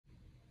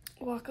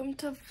Welcome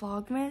to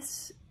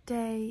Vlogmas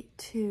Day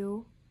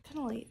 2. Kind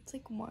of late, it's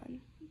like 1,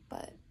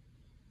 but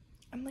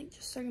I'm like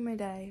just starting my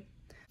day.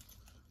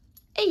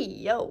 Hey,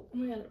 yo! Oh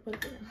my god, what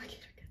if the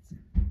alligator gets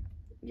him?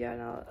 Yeah,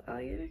 no,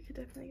 alligator could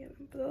definitely get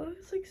him, but that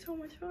looks like so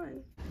much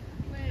fun.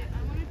 Wait,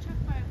 I want to check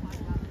my hot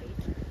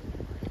page.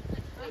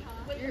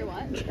 Wait, you're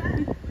what?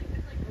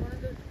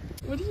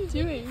 What are you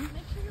doing?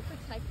 Make sure you're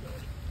protected.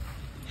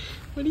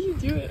 What are you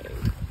doing?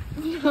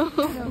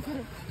 No.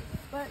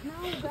 But no,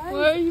 guys.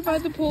 Why are you by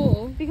the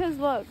pool? Because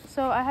look,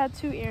 so I had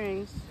 2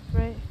 earrings,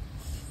 right?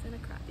 She's in a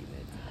crappy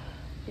mood.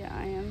 Yeah,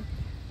 I am.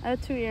 I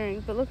had 2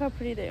 earrings, but look how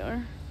pretty they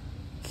are.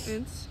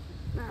 It's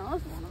No,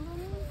 that's one of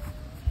them.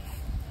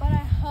 But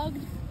I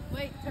hugged.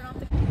 Wait, turn off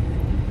the.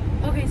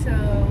 Okay,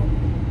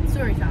 so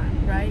story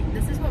time, right?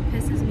 This is what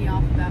pisses me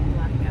off about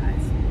black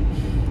guys.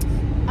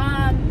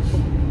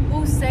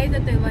 Who say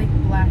that they like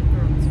black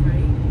girls,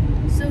 right?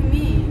 So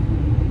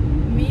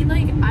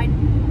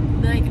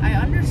I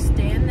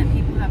understand that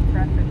people have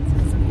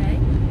preferences, okay?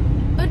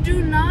 But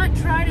do not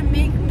try to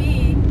make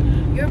me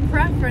your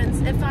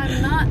preference if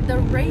I'm not the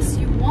race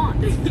you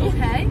want,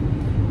 okay?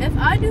 If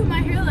I do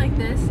my hair like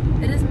this,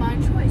 it is my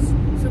choice.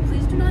 So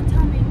please do not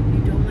tell me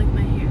you don't like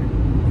my hair,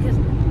 because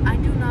I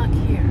do not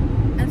care.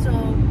 And so,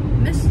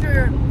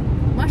 Mr.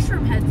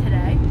 Mushroom Head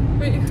today,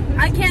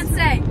 I can't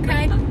say,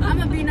 okay? I'm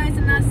gonna be nice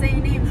and not say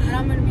names, but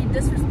I'm gonna be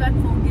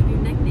disrespectful and give you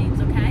nicknames,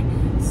 okay?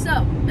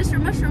 So,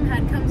 Mr. Mushroom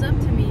Head comes up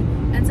to me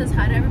and says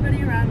hi to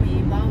everybody around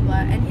me, blah, blah, blah,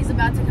 and he's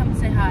about to come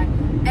say hi.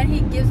 And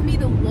he gives me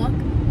the look,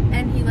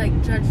 and he, like,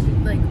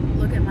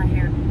 look at my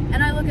hair.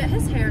 And I look at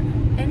his hair,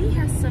 and he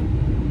has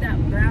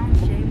that brown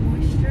shea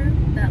moisture,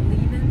 that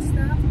leave-in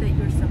stuff that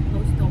you're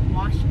supposed to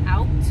wash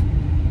out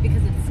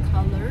because it's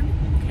colored.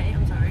 Okay,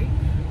 I'm sorry.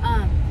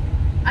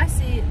 I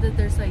see that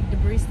there's, like,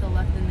 debris still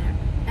left in there.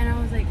 And I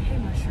was like, hey,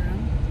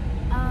 Mushroom,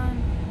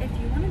 if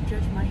you want to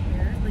judge my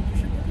hair, like, you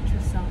should look at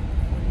yourself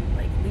before you,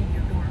 like, leave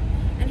your dorm.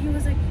 And he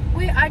was like,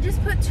 wait, I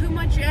just put too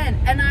much in.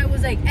 And I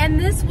was like, and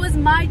this was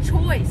my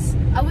choice.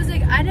 I was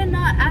like, I did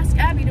not ask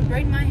Abby to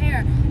braid my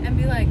hair and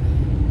be like,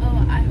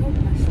 oh, I hope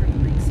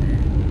Mushroom likes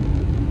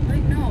it.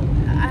 Like, no,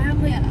 I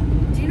have, like, yeah.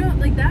 Do you know,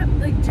 like, that,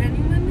 like,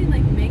 genuinely,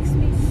 like, makes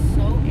me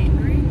so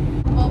angry.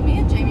 Well, me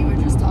and Jamie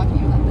were just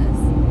talking about this.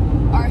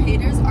 Our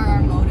haters are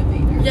our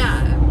motivators.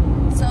 Yeah.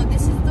 So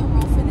this is the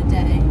rule for the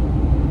day.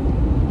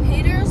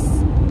 Haters,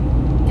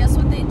 guess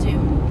what they do?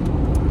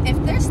 If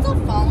they're still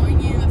following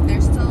you, if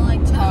they're still,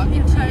 like,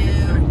 talking to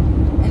you,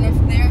 and if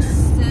they're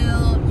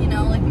still, you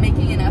know, like,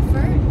 making an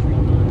effort,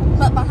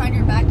 but behind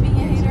your back being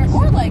a hater,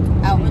 or, like,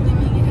 outwardly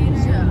being a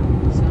hater,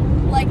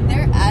 like,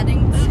 they're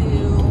adding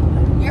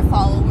to your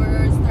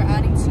followers, they're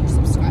adding to your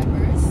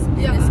subscribers, in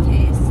this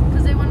case.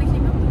 Because they want to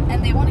keep up with you.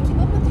 And they want to keep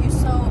up with you,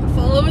 so A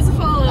follow is a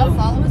follow. A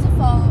follow is a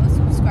follow. A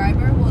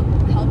subscriber will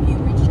help you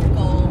reach your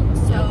goal.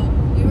 So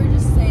we were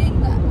just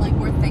saying that, like,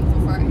 we're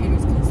thankful for our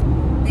haters because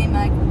they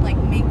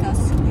make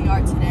us who we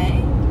are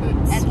today.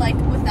 And, like,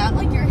 without,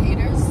 like, your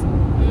haters,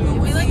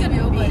 we like a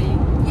nobody.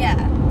 Yeah.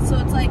 So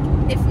it's like,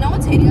 if no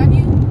one's hating on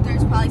you,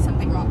 there's probably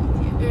something wrong with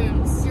you.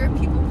 You're a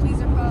people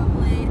pleaser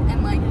probably,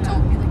 and, like,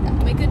 don't be like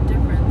that. Make a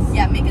difference.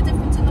 Yeah, make a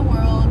difference in the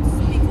world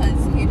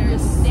because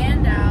haters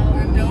stand out.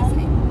 are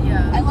amazing.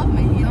 Yeah. I love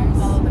my haters. Don't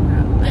follow the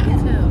crowd. I do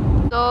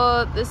too.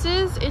 So this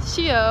is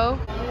Itch.io.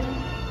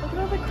 Look at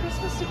all the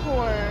Christmas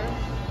decor.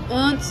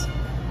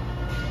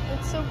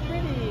 It's so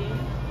pretty.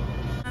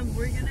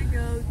 We're gonna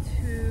go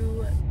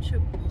to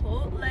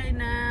Chipotle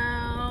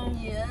now.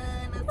 Yeah,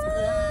 let's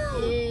go.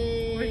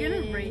 We're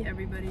gonna rate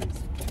everybody's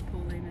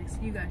Chipotle mix.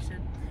 You guys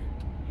should.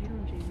 Hate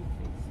on Jamie's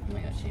face. Oh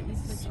my gosh, Jamie's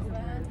Like so she's a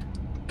bad.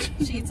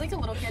 bird. She eats like a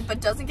little kid, but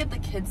doesn't get the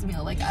kids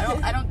meal. Like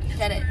I don't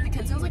get it. The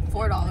kids meal's like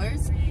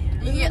 $4.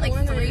 And you get like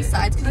 3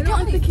 sides because you get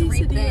only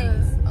 3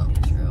 things. Oh,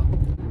 true.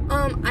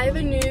 I have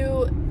a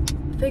new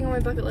thing on my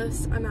bucket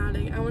list. I'm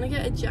adding. I want to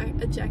get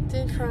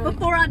ejected from.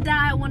 Before I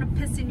die, I want to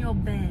piss in your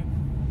bed.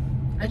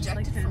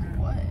 Ejected from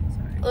what?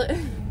 Sorry.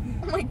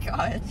 Oh my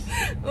gosh.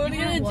 I want to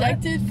get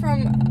ejected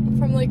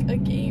from like a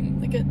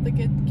game, like a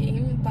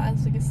game, but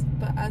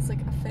as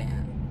like a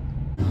fan.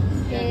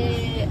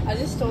 Hey, I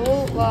just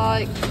stole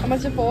like a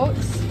bunch of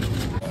forks.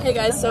 Hey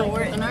guys, so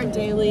we're in our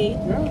daily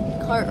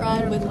cart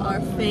ride with our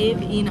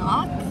fave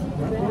Enoch.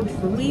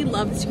 We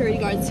love the security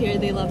guards here.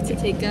 They love to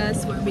take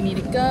us where we need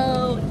to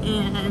go,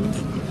 and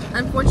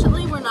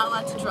unfortunately we're not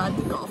allowed to drive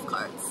the golf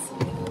carts,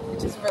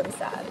 which is really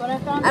sad. I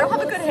don't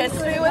have a good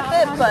history with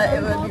it, but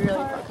it would be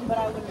really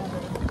fun.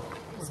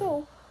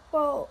 So,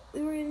 while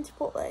we were in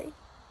Chipotle,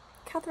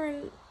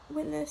 Catherine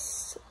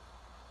witnessed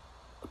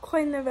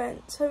quite an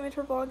event, so I made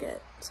her vlog it.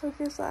 So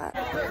here's that.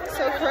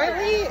 So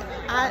currently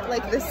at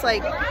like this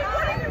like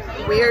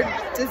weird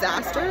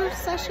disaster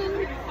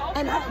session,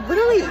 and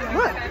literally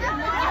look,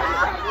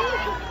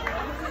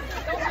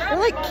 they're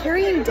like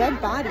carrying dead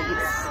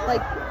bodies,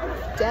 like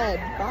dead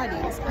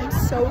bodies. I'm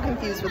so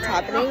confused what's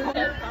happening.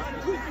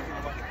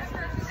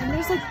 And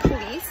there's like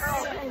police,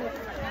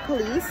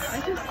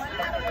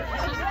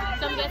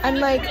 and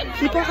like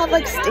people have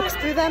like sticks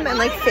through them and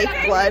like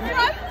fake blood,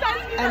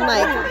 and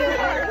like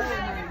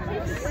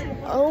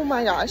Oh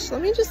my gosh,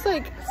 let me just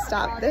like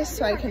stop this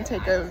so I can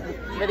take a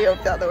video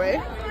of the other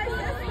way.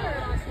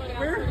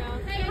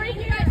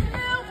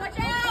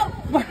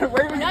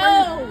 Where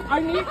no! I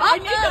need to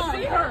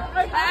see her!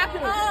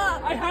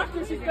 I have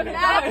to, she's gonna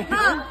die!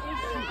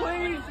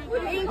 Please!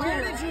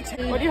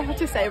 What do you have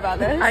to say about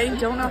this? I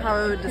don't know how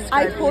I would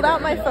describe I pulled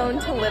out my phone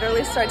to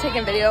literally start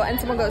taking video and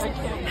someone goes,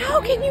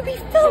 "How can you be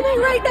filming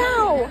right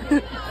now?"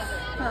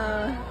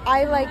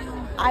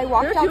 I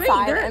walked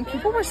outside and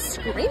people were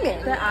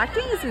screaming. The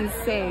acting is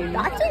insane. The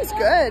acting's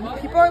good.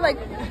 People are like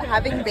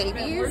having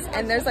babies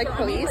and there's like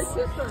police.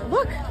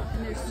 Look.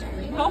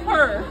 Help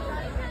her!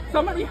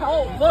 Somebody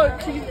help!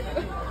 Look, she's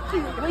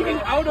bleeding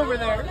out over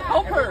there.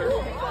 Help her!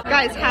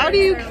 Guys, how do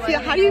you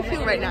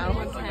feel right now?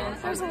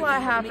 There's a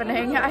lot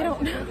happening. I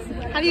don't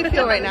know. How do you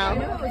feel right now?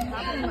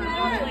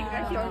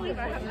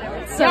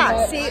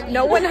 Yeah, see,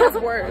 no one has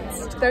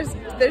words. There's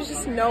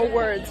just no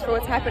words for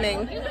what's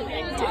happening.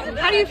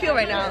 How do you feel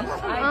right now?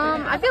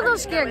 I feel a little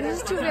scared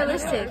because it's too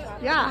realistic.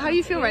 Yeah, how do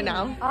you feel right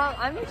now?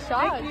 I'm in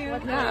shock.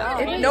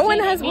 Yeah, no one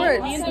has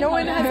words. No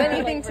one has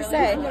anything to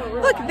say.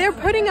 Look, they're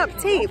putting up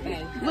tape.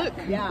 Look.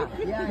 Yeah.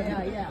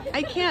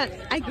 I can't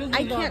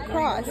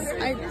cross.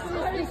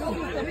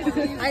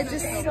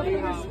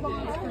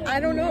 I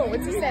don't know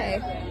what to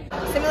say.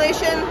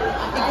 Simulation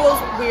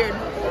equals weird.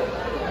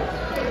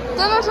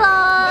 Dinner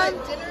time!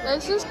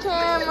 This is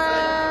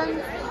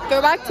Cameron.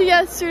 Go back to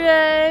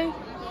yesterday.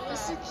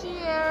 This is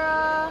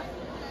Kiara.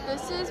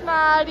 This is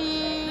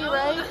Maddie,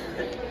 right?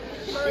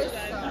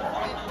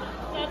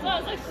 That's why I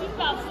was like, she's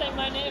about to say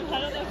my name. I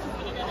don't know if she's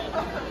gonna get it.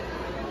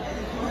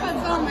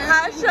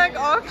 Hashtag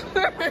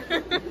awkward.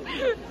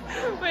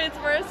 Wait, it's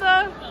Marissa?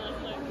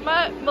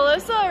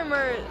 Melissa or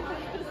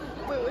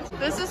Marissa?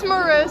 This is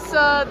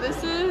Marissa.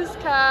 This is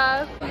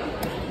Kath.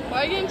 Why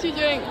are you getting 2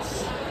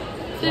 drinks?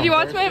 Did you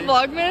watch my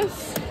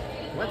Vlogmas?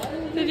 What?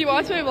 Did you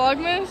watch my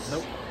Vlogmas?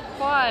 Nope.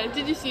 Why?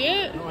 Did you see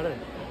it? No, I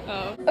didn't.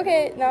 Oh.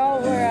 Okay, now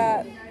we're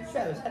at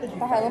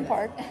the Highland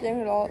Park,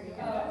 young adult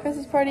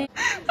Christmas party.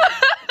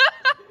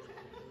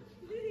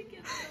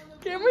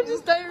 Cameron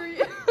just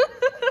diarrhea.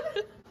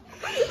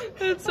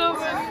 It's so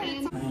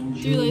funny.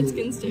 Do your light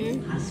skin stare.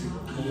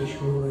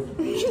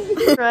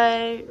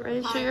 Right,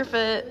 show your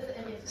fit.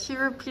 She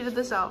repeated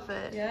this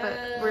outfit,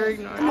 but we're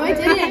ignoring No, I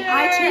didn't.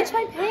 I changed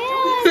my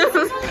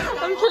pants.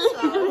 I'm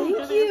kidding.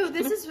 Thank you.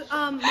 This is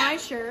my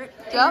shirt.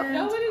 Yep. And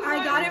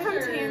I got it from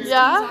Tan's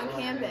on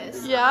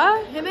campus.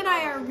 Yeah? Him and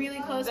I are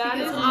really close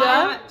because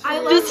Yeah? I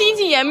love Does he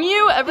DM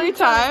you every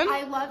time?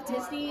 I love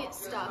Disney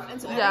stuff, and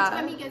so every Yeah.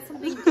 time he gets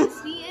something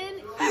Disney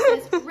in, he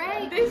says,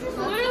 "Ray, this is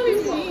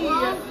literally me."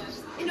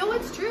 You know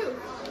what's true?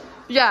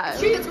 Yeah.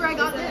 True. That's where I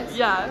got this.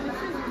 Yeah.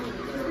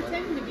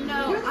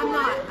 No, I'm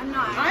not.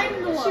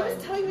 I'm the one. She was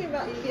telling me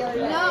about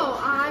Kiara. No,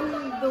 I'm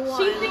the one.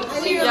 She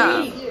thinks you're Yeah.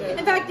 me.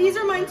 In fact, these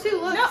are mine too.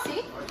 Look,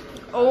 see?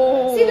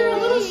 Oh. See, they're a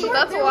little short.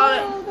 That's a They're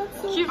lot little.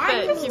 of cute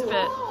fit, cute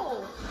fit.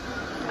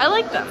 I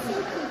like them.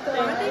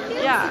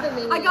 Yeah.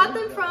 I got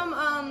them from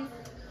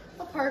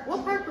what park?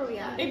 What park were we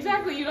at?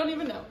 Exactly, you don't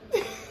even know.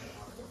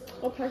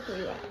 What park were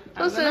you at?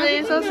 So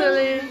silly, so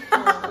silly.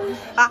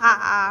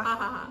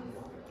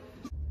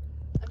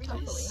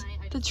 Guys,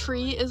 the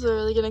tree is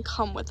literally gonna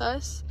come with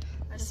us.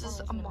 This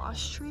is a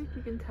moss tree, if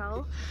you can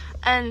tell.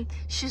 And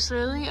she's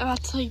literally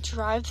about to like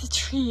drive the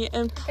tree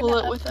and pull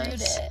it with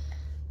us.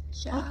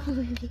 Yeah.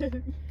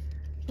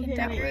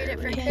 Decorate it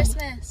for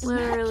Christmas.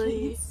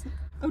 Literally.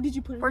 Oh, did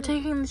you put it? We're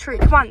taking the tree.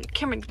 Come on,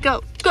 Cameron,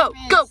 go, go,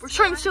 go. We're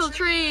trying to steal the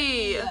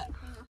tree.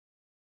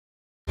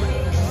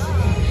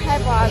 Hi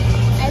vlog.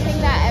 I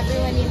think that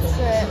everyone needs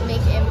to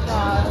make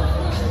improv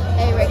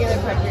a regular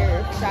part of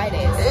your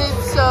Fridays.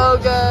 It's so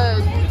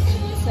good.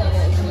 So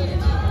good.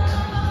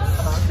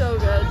 So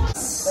good.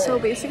 So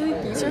basically,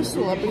 these are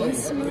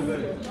celebrities to me.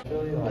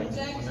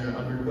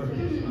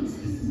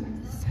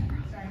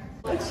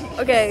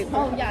 Okay,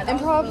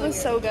 improv was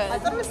so good.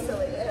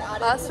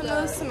 Last one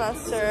of the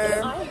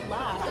semester.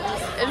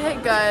 It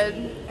hit good.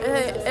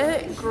 It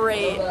hit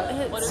great.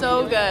 It hit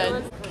so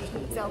good.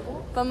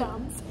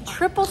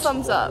 Triple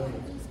thumbs up.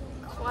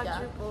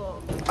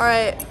 Quadruple. All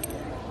right.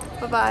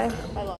 Bye-bye.